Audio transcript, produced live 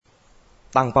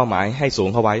ตั้งเป้าหมายให้สูง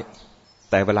เข้าไว้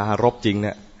แต่เวลารบจริงเ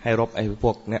นี่ยให้รบไอ้พ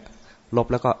วกเนี่ยรบ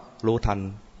แล้วก็รู้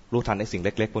ทันไอ้สิ่งเ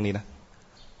ล็กๆพวกนี้นะ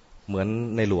เหมือน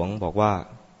ในหลวงบอกว่า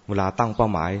เวลาตั้งเป้า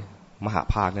หมายมหา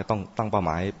ภาคเนี่ยต้องตั้งเป้าห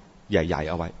มายใหญ่ๆ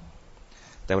เอาไว้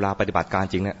แต่เวลาปฏิบัติการ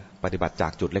จริงเนี่ยปฏิบัติจา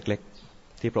กจุดเล็ก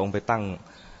ๆที่พระองค์ไปตั้ง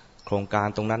โครงการ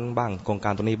ตรงนั้นบ้างโครงกา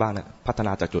รตรงนี้บ้างเนี่ยพัฒน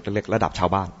าจากจุดเล็กๆระดับชาว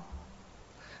บ้าน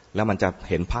แล้วมันจะ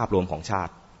เห็นภาพรวมของชา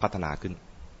ติพัฒนาขึ้น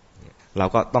เรา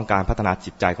ก็ต้องการพัฒนา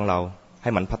จิตใจของเราใ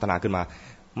ห้มันพัฒนาขึ้นมา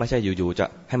ไม่ใช่อยู่ๆจะ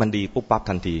ให้มันดีปุ๊บปั๊บ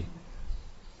ทันที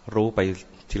รู้ไป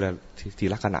ที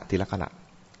ละขณะ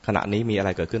ขณะนี้มีอะไร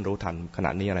เกิดขึ้นรู้ทันขณะ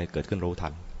นี้อะไรเกิดขึ้นรู้ทั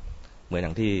นเหมือนอย่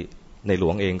างที่ในหล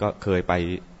วงเองก็เคยไป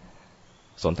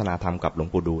สนทนาธรรมกับหลวง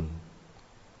ปู่ดูล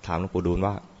ถามหลวงปู่ดูล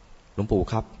ว่าหลวงปู่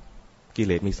ครับกิเ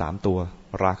ลสมี3ตัว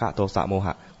ราคะโทสะโมห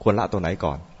ะควรละตัวไหน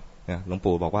ก่อนหลวง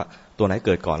ปู่บอกว่าตัวไหนเ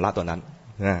กิดก่อนละตัวนั้น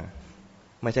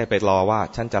ไม่ใช่ไปรอว่า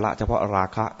ฉันจะละเฉพาะรา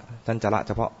คะฉันจะละเ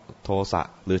ฉพาะโทสะ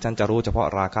หรือฉันจะรู้เฉพาะ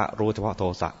ราคะรู้เฉพาะโท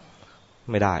สะ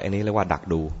ไม่ได้อันนี้เรียกว่าดัก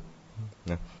ดู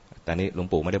แต่นี้หลวง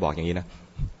ปู่ไม่ได้บอกอย่างนี้นะ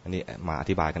อันนี้มาอ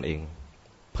ธิบายกันเอง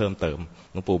เพิ่มเติม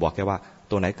หลวงปู่บอกแค่ว่า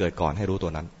ตัวไหนเกิดก่อนให้รู้ตั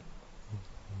วนั้น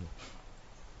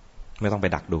ไม่ต้องไป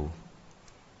ดักดู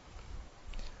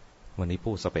วันนี้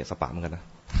พูดสเปะสปะเหมือนกันนะ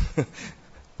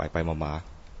ไปมา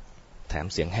แถม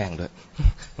เสียงแห้งด้วย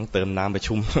ต้องเติมน้ำไป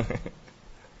ชุ่ม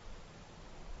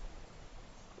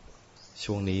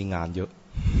ช่วงนี้งานเยอะ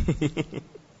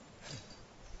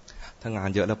ถ้างาน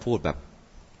เยอะแล้วพูดแบ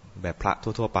บพระ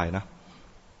ทั่วๆไปนะ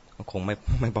ก็คง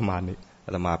ไม่ประมาณนี้อ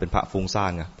าตมาเป็นพระฟุ้งซ่า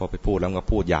นไงพอไปพูดแล้วก็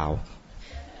พูดยาว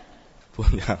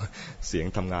เสียง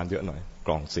ทำงานเยอะหน่อยก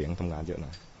ล่องเสียงทำงานเยอะหน่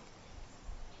อย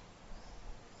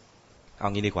เอา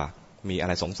งี้ดีกว่ามีอะไ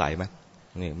รสงสัยไหม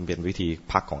นี่มันเป็นวิธี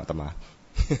พักของอาตมา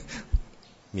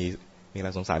มีอะไร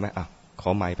สงสัยไหมขอ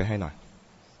ไมค์ไปให้หน่อย